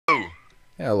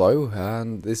Hello,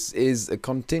 and this is a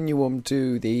continuum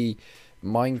to the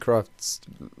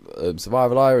Minecraft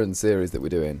Survival Island series that we're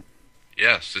doing.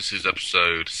 Yes, this is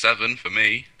episode 7 for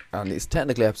me. And it's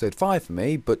technically episode 5 for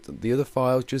me, but the other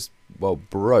file just, well,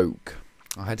 broke.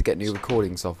 I had to get new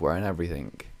recording software and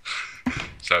everything.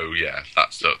 So yeah,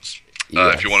 that sucks.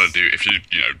 Yes. If you want to do, if you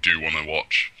do want to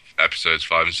watch episodes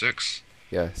 5 and 6,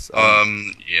 Yes. they're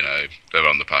on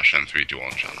the Pachein321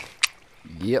 channel.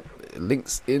 Yep,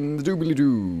 links in the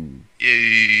doobly-doo.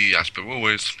 Yay, as per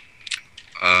always.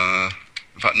 In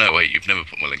fact, no, wait, you've never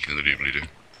put my link in the doobly-doo.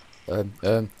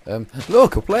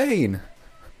 Look, a plane!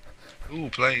 Ooh,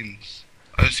 planes.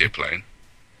 I don't see a plane.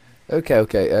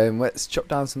 Okay, let's chop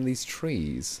down some of these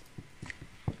trees.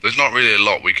 There's not really a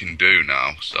lot we can do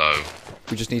now, so...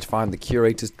 We just need to find the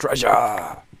curator's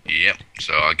treasure! Yep,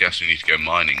 so I guess we need to go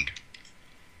mining.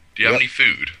 Do you have any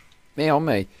food? Me on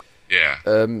me. Yeah.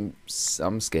 I'm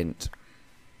skint.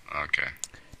 Okay.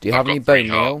 Do you I've have got any 3 bone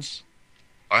meal? hearts.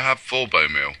 I have 4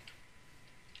 bone meal.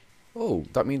 Oh,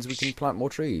 that means we can plant more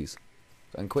trees.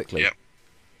 And quickly. Yep.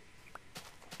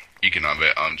 You can have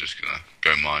it, I'm just gonna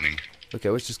go mining. Okay,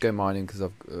 let's just go mining because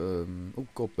I've... oh,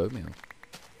 God, bone meal.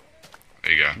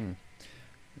 There you go.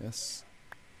 Yes.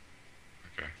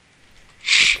 Okay.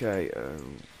 Okay,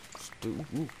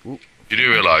 You do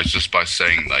realise just by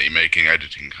saying that you're making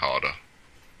editing harder.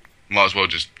 Might as well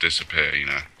just disappear,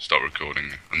 stop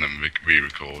recording and then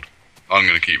re-record. I'm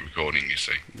going to keep recording, you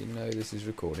see. You know this is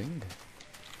recording.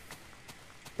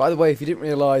 By the way, if you didn't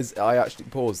realise, I actually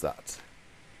paused that.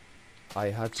 I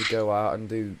had to go out and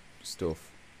do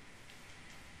stuff.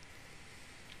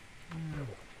 Oh,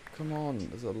 come on,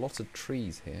 there's a lot of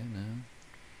trees here now.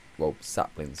 Well,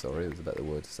 saplings, sorry, was a better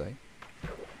word to say.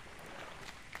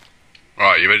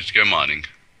 Right, you ready to go mining?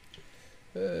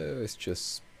 Let's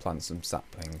just plant some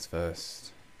saplings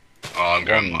first. Oh, I'm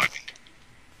going mining.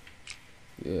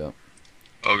 Yeah.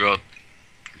 Oh god.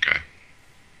 Okay.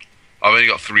 I've only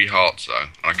got 3 hearts though, and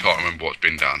I can't remember what's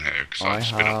been down here because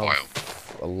it's been a while.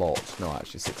 A lot. No,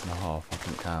 actually 6.5. I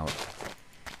can count.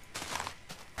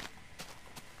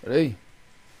 Ready?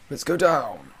 Let's go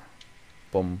down.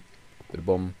 Bum. Bit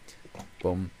bum.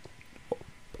 Bum.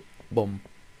 Bum.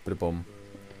 Bit bum.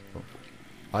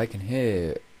 I can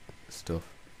hear stuff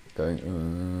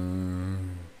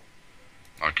going.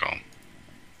 I can't.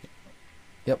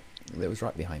 Yep, it was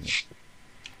right behind me.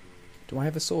 Do I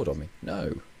have a sword on me?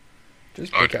 No.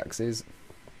 Just I do. pickaxes.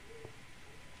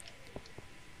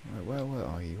 Right, where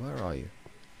are you? Where are you?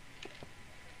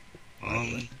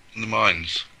 In the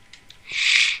mines.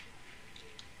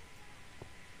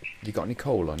 Have you got any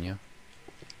coal on you?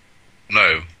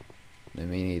 No. No,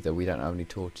 me neither. We don't have any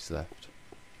torches left.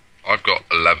 I've got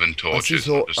 11 torches.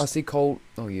 I see coal.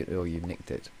 Oh, you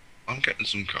nicked it. I'm getting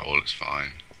some coal, it's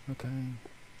fine. Okay.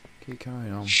 Keep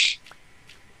carrying on.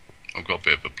 I've got a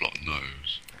bit of a blocked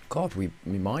nose. God, we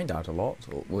mined out a lot.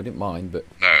 Or, we didn't mine, but...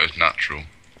 No, it's natural.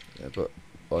 Yeah, but...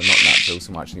 Well, not natural.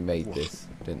 Someone actually made this,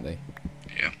 didn't they?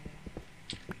 Yeah.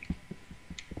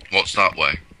 What's that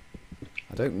way?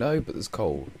 I don't know, but there's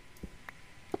coal.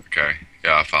 Okay.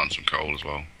 Yeah, I found some coal as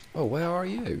well. Oh, where are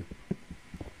you?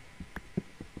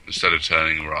 Instead of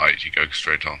turning right, you go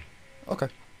straight on. Okay.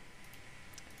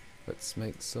 Let's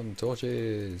make some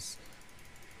torches.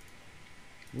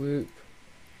 Whoop.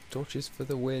 Torches for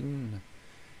the win.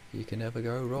 You can never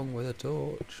go wrong with a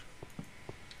torch.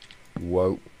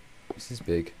 Whoa. This is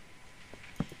big.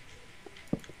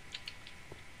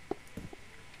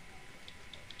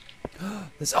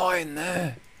 There's iron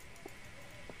there.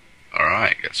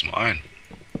 Alright, get some iron.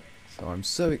 So I'm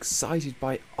so excited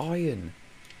by iron.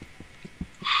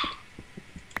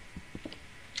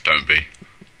 Don't be.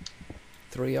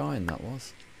 3 iron that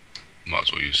was. Might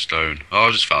as well use stone. Oh,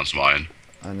 I just found some iron.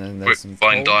 And then there's Quick, some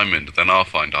find coal. diamond, then I'll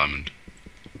find diamond.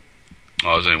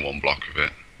 Oh, there's only 1 block of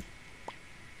it.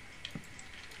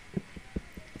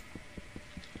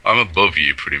 I'm above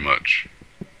you, pretty much.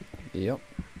 Yep.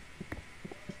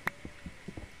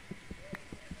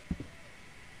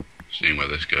 Seeing where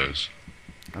this goes.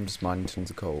 I'm just mining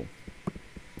tons of coal.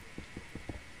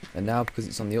 And now, because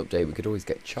it's on the update, we could always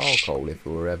get charcoal if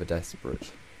we were ever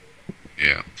desperate.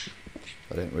 Yeah.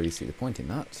 I don't really see the point in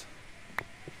that.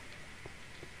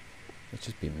 Let's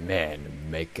just be men and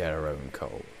make our own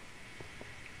coal.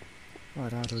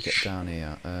 Right, how do we get down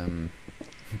here?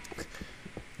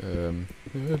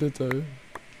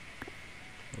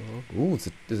 Ooh,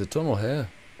 there's a tunnel here.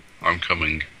 I'm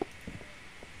coming.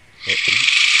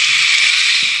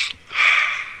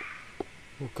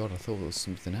 Oh god, I thought it was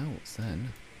something else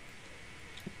then.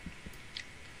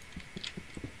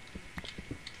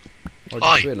 I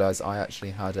just realised I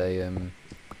actually had a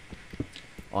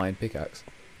iron pickaxe.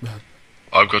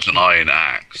 I've got an iron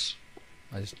axe.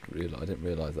 I didn't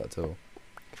realise that at all.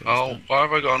 Oh, why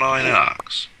have I got an iron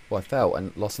axe? Well, I fell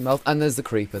and lost some health, and there's the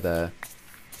creeper there.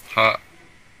 Huh?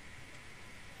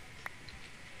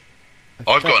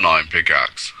 I've got an iron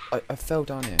pickaxe. I fell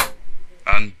down here.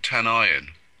 And 10 iron.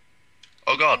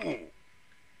 Oh god. Is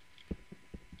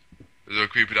there a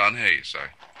creeper down here, you say?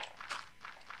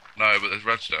 No, but there's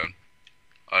redstone.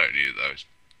 I don't need those.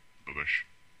 Rubbish.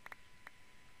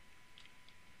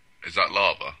 Is that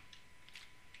lava?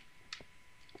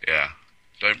 Yeah.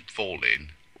 Don't fall in.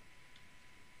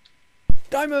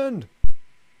 Diamond!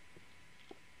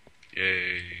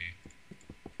 Yay.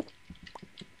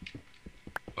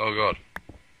 Oh god.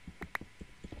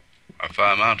 I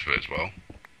found out of it as well.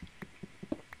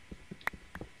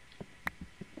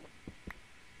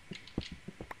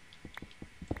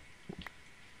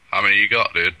 How many you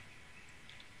got, dude?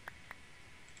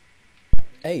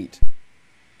 8.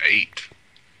 8.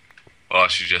 Well, I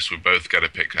suggest we both get a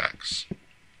pickaxe.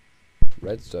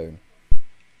 Redstone.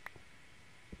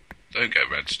 Don't get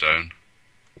redstone.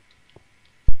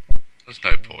 There's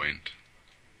no point.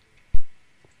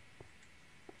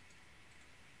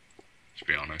 To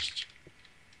be honest.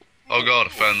 Oh god, I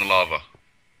fell in the lava.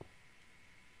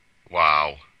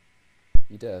 Wow.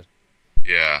 You dead?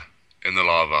 Yeah, in the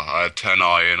lava. I had 10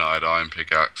 iron, I had iron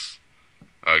pickaxe.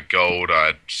 I had gold, I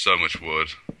had so much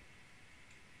wood.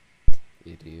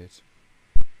 Idiot.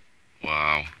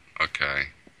 Wow, okay.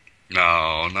 No,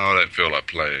 I don't feel like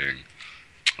playing.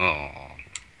 Oh,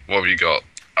 what have you got?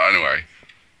 Anyway,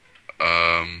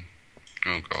 oh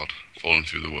god, falling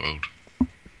through the world.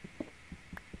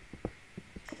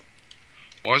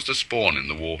 Why is there spawn in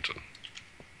the water?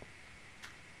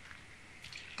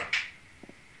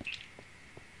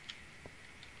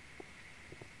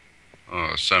 Oh,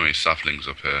 there's so many saplings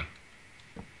up here.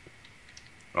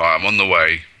 Right, I'm on the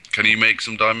way. Can you make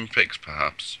some diamond picks,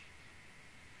 perhaps?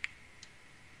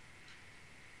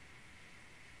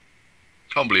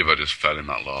 Can't believe I just fell in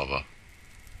that lava.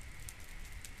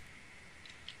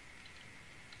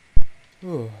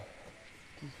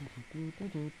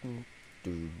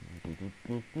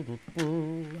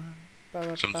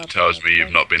 Something tells me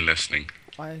you've not been listening.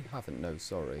 I haven't, no,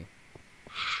 sorry.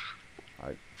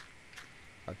 I've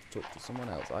talked to someone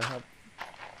else. I have...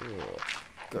 Ugh.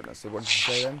 Goodness, so what did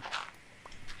you say then?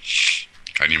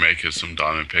 Can you make us some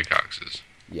diamond pickaxes?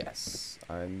 Yes,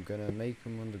 I'm gonna make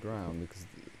them underground because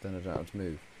then I don't have to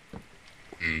move.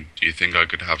 Do you think I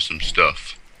could have some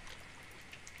stuff?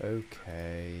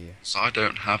 Okay. So I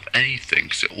don't have anything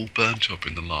because it all burnt up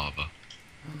in the lava.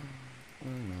 Oh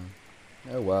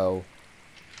no. Oh well.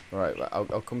 Right,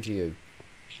 I'll come to you.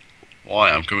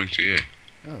 Why? I'm coming to you.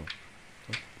 Oh.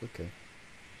 Okay.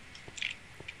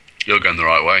 You're going the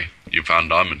right way. You found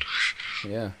diamond.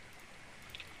 Yeah.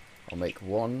 I'll make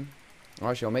one.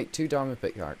 Actually, I'll make 2 diamond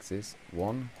pickaxes.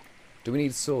 1. Do we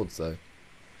need swords though?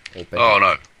 Or Oh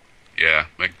no. Yeah,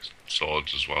 make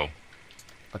swords as well.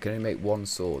 I can only make 1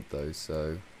 sword though,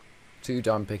 so 2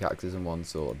 diamond pickaxes and 1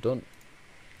 sword. Done.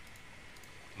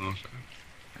 Okay.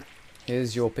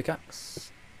 Here's your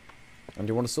pickaxe. And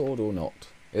do you want a sword or not?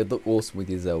 It'd look awesome with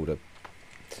your Zelda.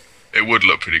 It would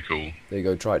look pretty cool. There you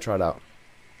go, try it out.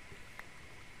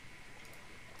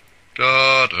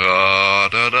 Da da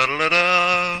da da da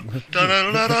da da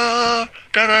da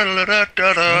da da da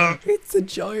da da. It's a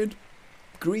giant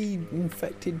green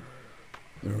infected.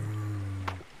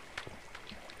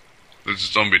 There's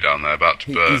a zombie down there about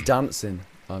to burn. He's dancing.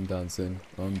 I'm dancing.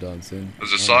 I'm dancing.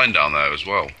 There's a sign down there as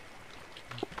well.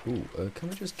 Ooh, can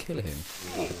we just kill him?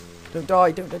 Don't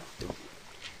die, don't.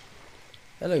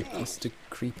 Hello, Mr.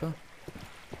 Creeper.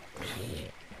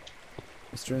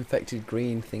 Mr. Infected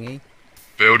Green thingy.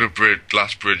 Build a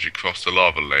glass bridge across the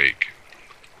lava lake.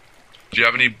 Do you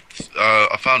have any...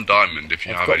 I found diamond if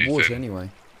you have anything. I've got wood anyway.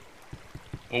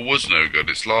 Well, wood's no good,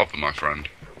 it's lava, my friend.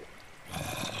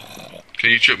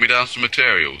 Can you chuck me down some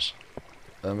materials?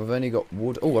 I've only got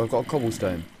wood. Oh, I've got a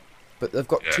cobblestone. But they've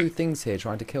got 2 things here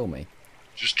trying to kill me.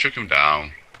 Just chuck them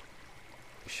down.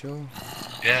 Sure.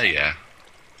 Yeah.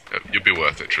 You'll be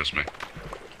worth it, trust me.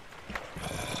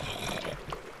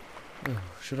 Oh,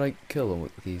 should I kill them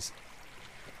with these?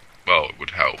 Well, it would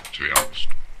help, to be honest.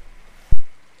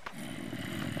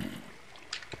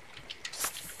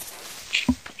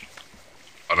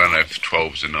 I don't know if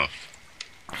 12's enough.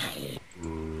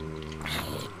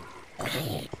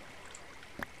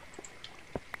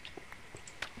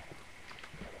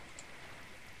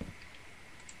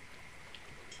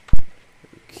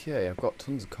 Okay, I've got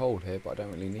tons of coal here, but I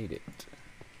don't really need it.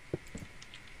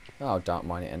 Oh, don't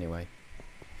mine it anyway.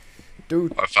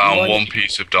 Dude, I found 1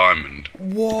 piece of diamond.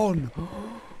 1!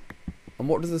 And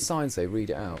what does the sign say? Read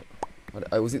it out.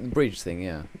 Was it the bridge thing?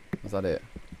 Yeah. Was that it?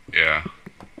 Yeah.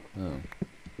 Oh.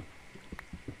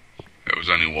 It was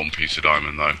only one piece of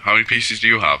diamond though. How many pieces do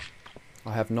you have?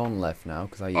 I have none left now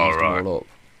because I used Oh, them right. all up.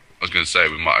 I was going to say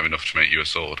we might have enough to make you a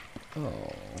sword.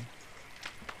 Oh.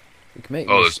 We can make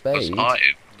Oh, me a there's spade.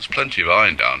 iron. There's plenty of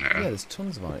iron down here. Yeah, there's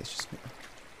tons of iron. It's just...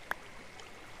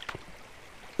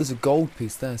 There's a gold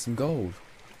piece there. Some gold.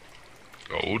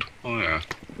 Gold? Oh yeah.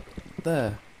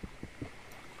 There.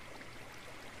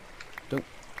 Don't...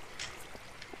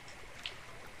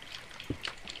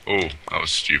 Oh, that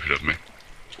was stupid of me.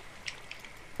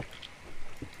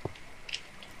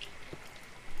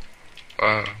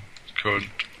 Cunt.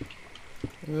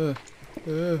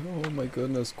 Oh my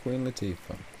goodness, Queen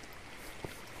Latifah.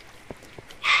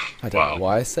 I don't know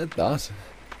why I said that.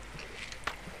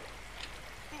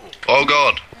 Oh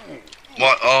god!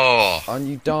 What? Oh! And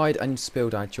you died and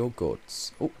spilled out your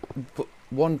guts. Oh, but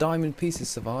one diamond piece has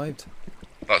survived.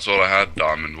 That's all I had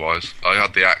diamond-wise. I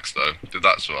had the axe though. Did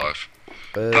that survive?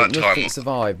 Nothing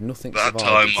survived. Nothing that survived.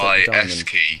 time except my the diamond. S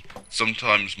key,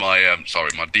 sometimes my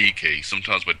my D key,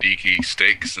 sometimes my D key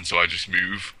sticks, and so I just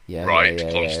move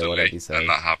constantly, and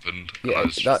that happened. Yeah,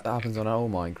 that happens on all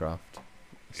Minecraft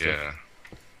stuff. Yeah.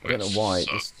 I don't know why it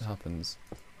just happens.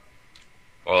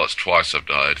 Well, that's twice I've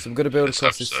died. So I'm gonna build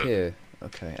across this here.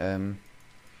 Okay.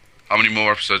 How many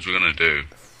more episodes we're gonna do?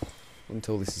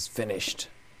 Until this is finished.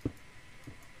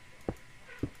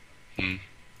 Hmm.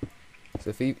 So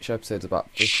if each episode's about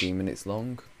 15 minutes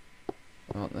long,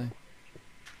 aren't they?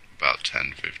 About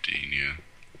 10, 15,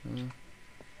 yeah.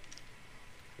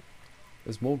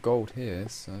 There's more gold here,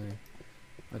 so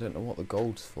I don't know what the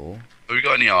gold's for. Have we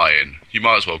got any iron? You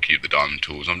might as well keep the diamond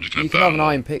tools. I'm just gonna. You can have an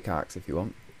iron pickaxe if you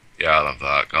want. Yeah, I love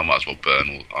that. I might as well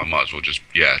I might as well just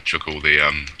chuck all the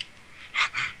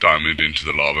diamond into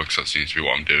the lava because that seems to be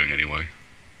what I'm doing anyway.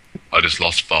 I just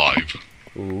lost 5.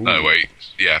 Ooh. No wait,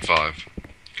 yeah 5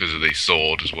 because of the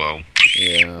sword as well.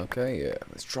 Yeah. Okay. Yeah.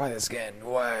 Let's try this again.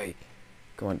 Way.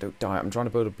 Come on, don't die. I'm trying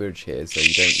to build a bridge here so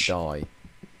you don't die.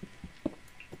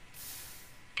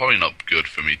 Probably not good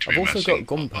for me to be I've also messing got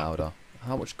gunpowder.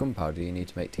 How much gunpowder do you need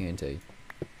to make TNT?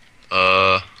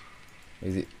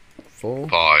 Is it 4?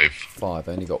 5. 5.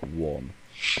 I only got 1.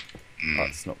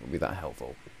 That's not going to be that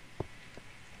helpful.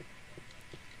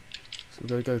 So we're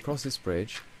going to go across this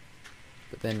bridge.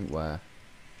 But then where?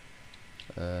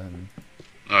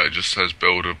 No, it just says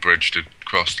build a bridge to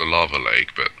cross the lava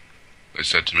lake, but they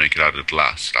said to make it out of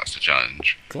glass. That's the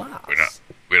challenge. Glass?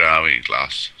 We don't have any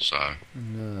glass, so...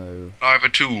 No. I have a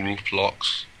tool,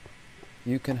 blocks.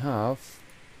 You can have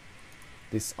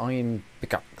this iron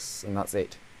pickaxe, and that's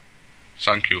it.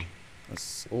 Thank you.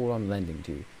 That's all I'm lending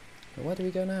to you. Now, where do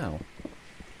we go now?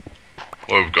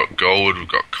 Well, we've got gold, we've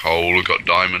got coal, we've got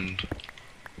diamond.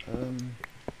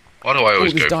 Why do I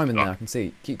always go... there's diamond there, I can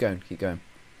see. Keep going, keep going.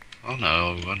 I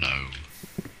know.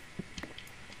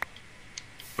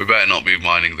 We better not be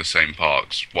mining the same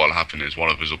parts. What'll happen is one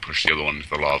of us will push the other one into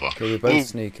the lava. Okay, we're both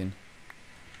sneaking.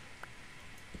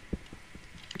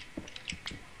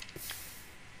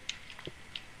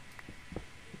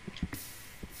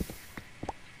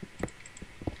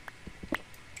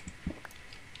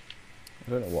 I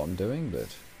don't know what I'm doing,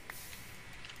 but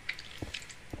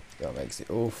that makes it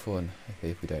all fun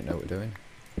if we don't know what we're doing.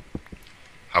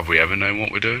 Have we ever known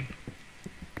what we're doing?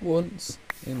 Once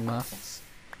in maths.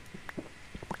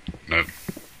 No.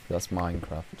 That's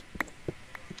Minecraft.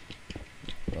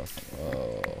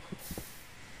 Oh.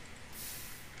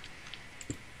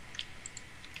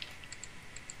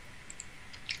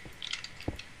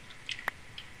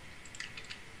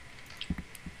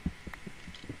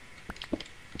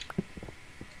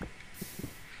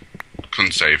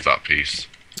 Couldn't save that piece.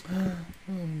 Oh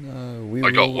no. We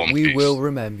will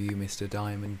remember you, Mr.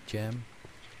 Diamond Gem.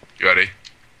 You ready?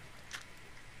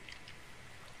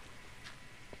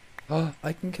 Oh,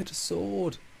 I can get a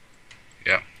sword.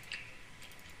 Yeah.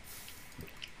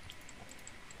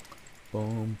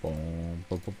 Boom, boom,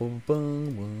 boom, boom, boom,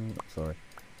 boom, boom. Sorry.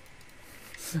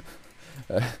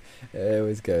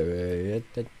 Let's go.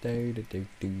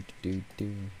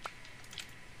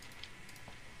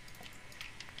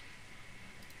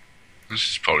 This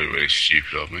is probably really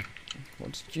stupid of me.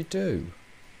 What did you do?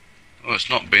 Oh, it's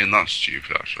not being that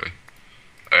stupid, actually.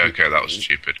 Okay, that was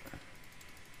stupid.